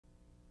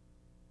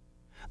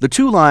The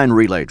two-line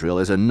relay drill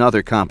is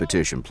another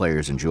competition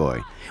players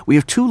enjoy. We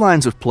have two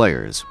lines of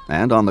players,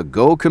 and on the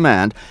go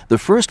command, the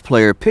first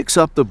player picks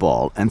up the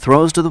ball and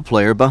throws to the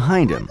player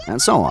behind him, and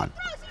so on.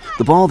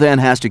 The ball then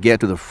has to get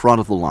to the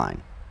front of the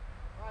line.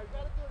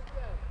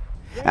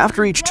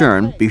 After each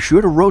turn, be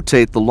sure to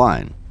rotate the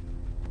line.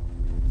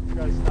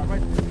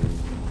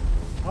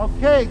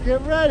 Okay, get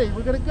ready.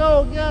 We're going to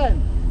go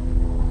again.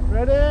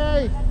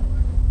 Ready,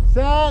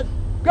 set,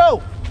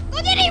 go!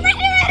 Look at him, right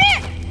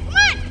here! Come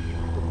on!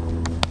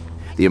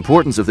 The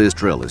importance of this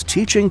drill is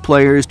teaching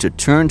players to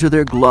turn to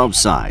their glove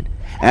side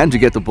and to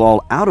get the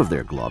ball out of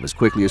their glove as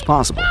quickly as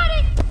possible.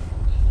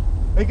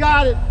 They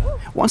got it!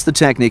 Once the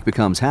technique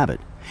becomes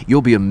habit,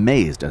 you'll be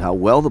amazed at how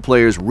well the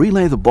players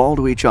relay the ball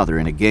to each other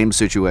in a game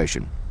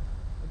situation.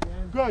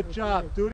 Good job, dude.